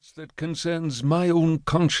that concerns my own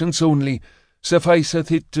conscience only,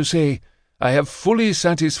 sufficeth it to say, I have fully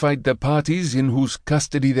satisfied the parties in whose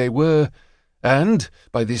custody they were, and,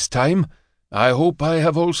 by this time, I hope I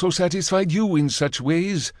have also satisfied you in such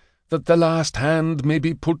ways that the last hand may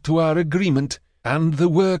be put to our agreement, and the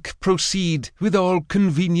work proceed with all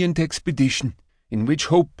convenient expedition, in which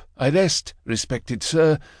hope I rest, respected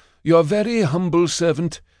sir, your very humble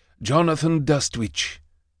servant, Jonathan Dustwich.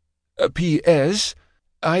 P.S.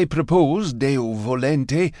 I propose, Deo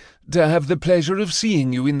volente, to have the pleasure of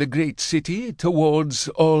seeing you in the great city towards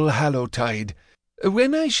All-Hallowtide,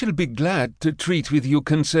 when I shall be glad to treat with you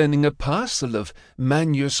concerning a parcel of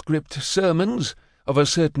manuscript sermons of a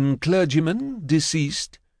certain clergyman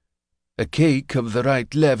deceased, a cake of the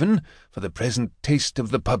right leaven for the present taste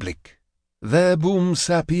of the public. Verbum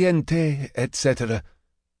sapiente, etc.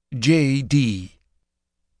 J.D.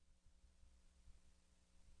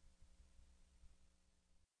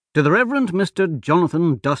 To the Reverend Mr.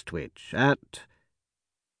 Jonathan Dustwich, at...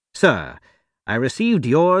 Sir, I received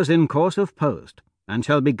yours in course of post, and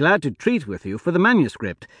shall be glad to treat with you for the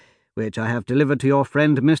manuscript, which I have delivered to your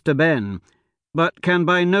friend Mr. Ben, but can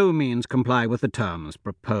by no means comply with the terms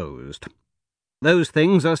proposed. Those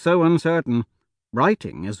things are so uncertain.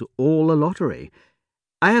 Writing is all a lottery.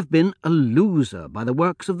 I have been a loser by the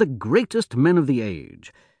works of the greatest men of the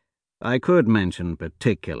age. I could mention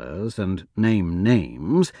particulars and name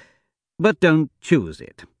names, but don't choose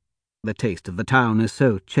it. The taste of the town is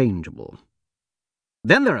so changeable.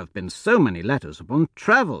 Then there have been so many letters upon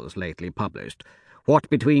travels lately published, what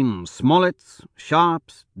between Smollets,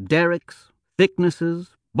 Sharps, Derricks,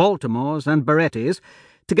 Thicknesses, Baltimores, and Barettis,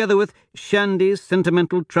 together with Shandy's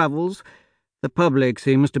sentimental travels, the public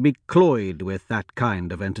seems to be cloyed with that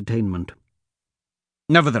kind of entertainment.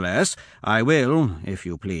 Nevertheless, I will, if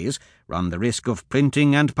you please, run the risk of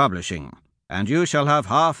printing and publishing, and you shall have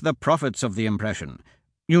half the profits of the impression.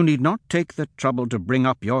 You need not take the trouble to bring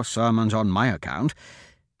up your sermons on my account.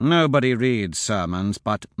 Nobody reads sermons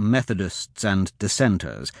but Methodists and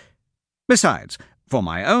Dissenters. Besides, for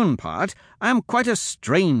my own part, I am quite a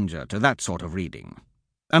stranger to that sort of reading,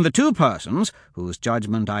 and the two persons whose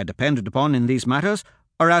judgment I depended upon in these matters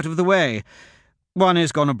are out of the way. One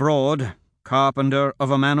is gone abroad, carpenter of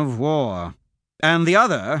a man-of-war, and the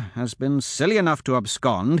other has been silly enough to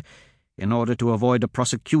abscond in order to avoid a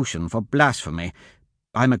prosecution for blasphemy.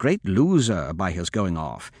 I'm a great loser by his going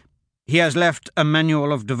off. He has left a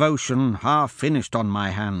manual of devotion half finished on my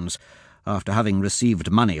hands, after having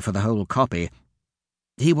received money for the whole copy.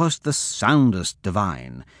 He was the soundest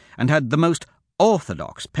divine, and had the most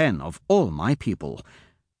orthodox pen of all my people,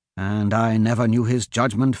 and I never knew his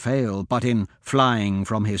judgment fail but in flying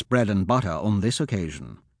from his bread and butter on this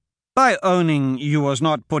occasion. By owning you was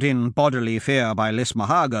not put in bodily fear by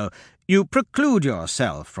Lismahago, you preclude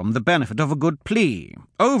yourself from the benefit of a good plea,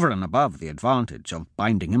 over and above the advantage of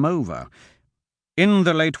binding him over. In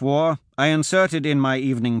the late war, I inserted in my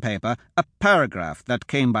evening paper a paragraph that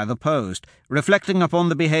came by the post, reflecting upon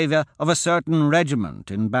the behaviour of a certain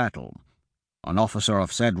regiment in battle. An officer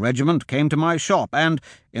of said regiment came to my shop, and,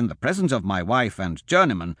 in the presence of my wife and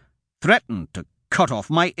journeyman, threatened to cut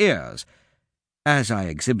off my ears. As I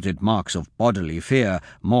exhibited marks of bodily fear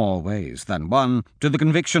more ways than one, to the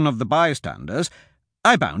conviction of the bystanders,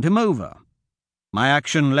 I bound him over. My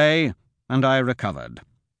action lay, and I recovered.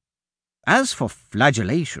 As for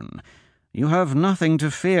flagellation, you have nothing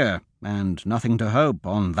to fear, and nothing to hope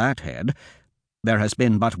on that head. There has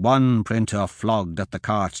been but one printer flogged at the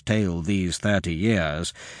cart's tail these 30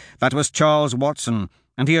 years. That was Charles Watson,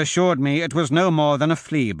 and he assured me it was no more than a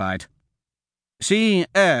flea-bite.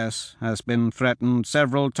 C.S. has been threatened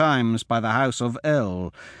several times by the House of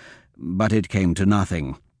L., but it came to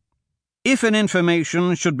nothing. If an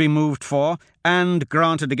information should be moved for, and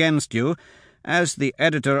granted against you, as the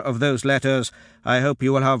editor of those letters, I hope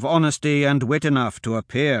you will have honesty and wit enough to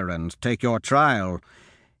appear and take your trial.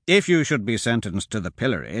 If you should be sentenced to the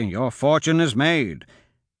pillory, your fortune is made.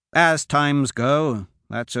 As times go,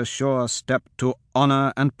 that's a sure step to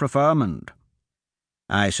honour and preferment.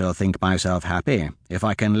 I shall think myself happy if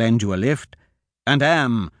I can lend you a lift, and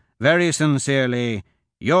am, very sincerely,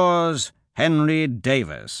 yours, Henry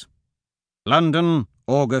Davis. London,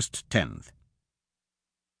 August 10th.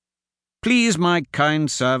 Please my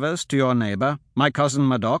kind service to your neighbour, my cousin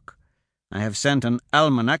Madoc. I have sent an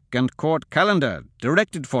almanac and court calendar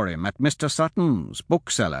directed for him at Mr. Sutton's,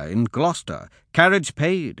 bookseller in Gloucester, carriage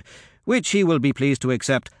paid, which he will be pleased to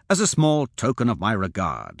accept as a small token of my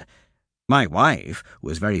regard. My wife, who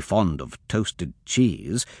is very fond of toasted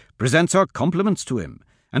cheese, presents her compliments to him,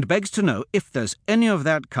 and begs to know if there's any of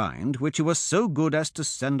that kind which he was so good as to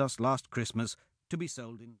send us last Christmas to be sold in...